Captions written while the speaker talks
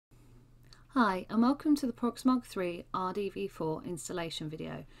Hi and welcome to the Proxmark3 RDV4 installation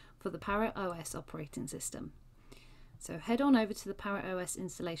video for the ParrotOS operating system. So head on over to the ParrotOS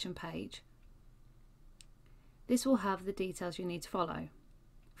installation page. This will have the details you need to follow.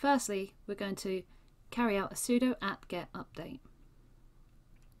 Firstly, we're going to carry out a sudo apt-get update.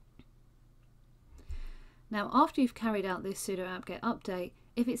 Now after you've carried out this sudo apt-get update,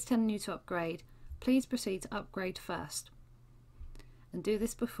 if it's telling you to upgrade, please proceed to upgrade first. And do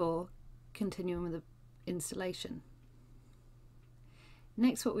this before continuing with the installation.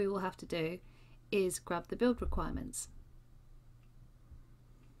 Next, what we will have to do is grab the build requirements.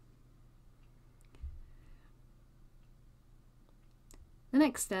 The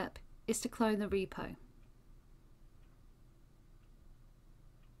next step is to clone the repo.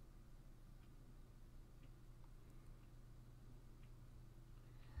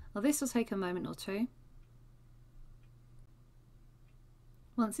 Now this will take a moment or two.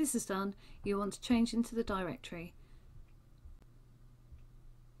 Once this is done, you want to change into the directory.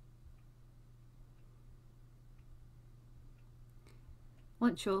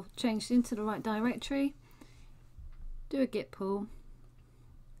 Once you're changed into the right directory, do a git pull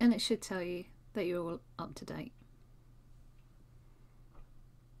and it should tell you that you're all up to date.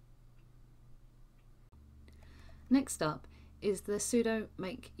 Next up is the sudo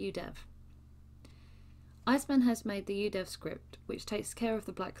make udev. Iceman has made the udev script which takes care of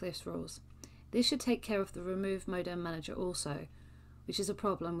the blacklist rules. This should take care of the remove modem manager also, which is a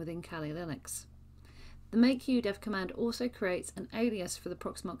problem within Kali Linux. The make udev command also creates an alias for the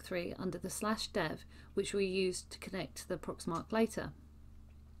Proxmark3 under the /dev, which we use to connect to the Proxmark later.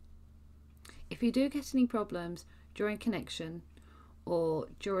 If you do get any problems during connection or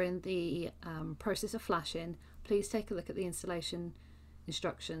during the process of flashing, please take a look at the installation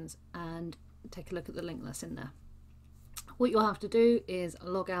instructions and take a look at the link that's in there. What you'll have to do is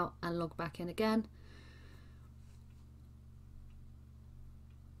log out and log back in again.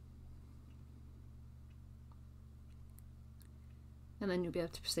 And then you'll be able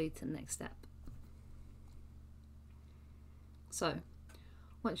to proceed to the next step. So,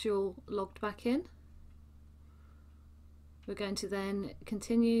 once you're logged back in, we're going to then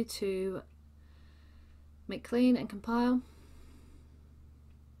continue to make clean and compile.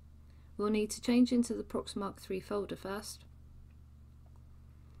 We'll need to change into the Proxmark3 folder first.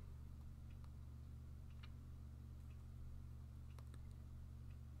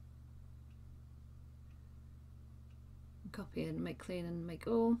 Copy and make clean and make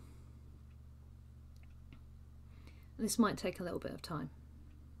all. This might take a little bit of time.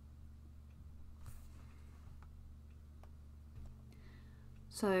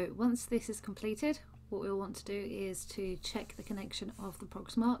 So once this is completed, what we'll want to do is to check the connection of the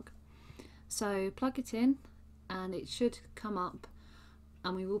Proxmark. So plug it in and it should come up,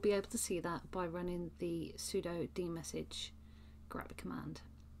 and we will be able to see that by running the sudo dmesg grab command.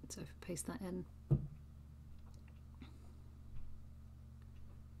 So if we paste that in,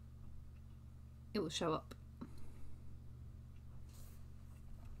 it will show up.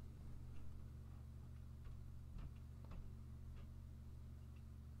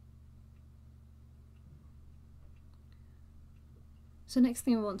 So next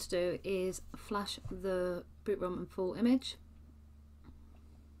thing we want to do is flash the boot ROM and full image.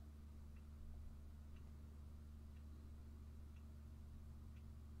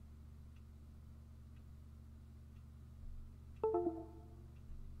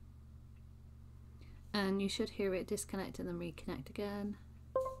 And you should hear it disconnect and then reconnect again.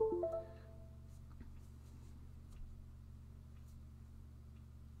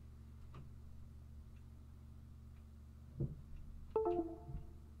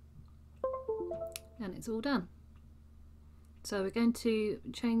 And it's all done. So we're going to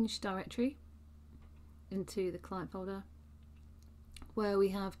change directory into the client folder, where we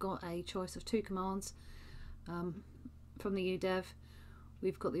have got a choice of two commands. From the udev,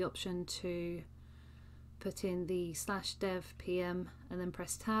 we've got the option to put in the /dev pm and then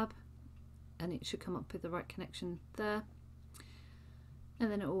press tab, and it should come up with the right connection there,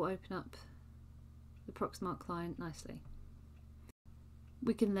 and then it will open up the Proxmark client nicely.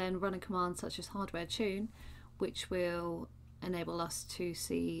 We can then run a command such as hardware tune, which will enable us to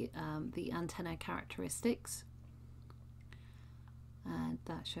see the antenna characteristics, and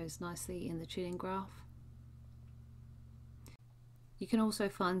that shows nicely in the tuning graph. You can also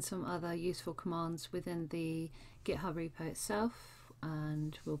find some other useful commands within the GitHub repo itself,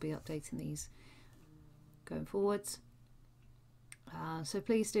 and we'll be updating these going forwards. So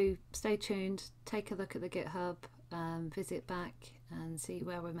please do stay tuned, take a look at the GitHub, visit back and see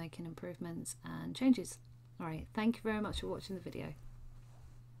where we're making improvements and changes. Alright, thank you very much for watching the video.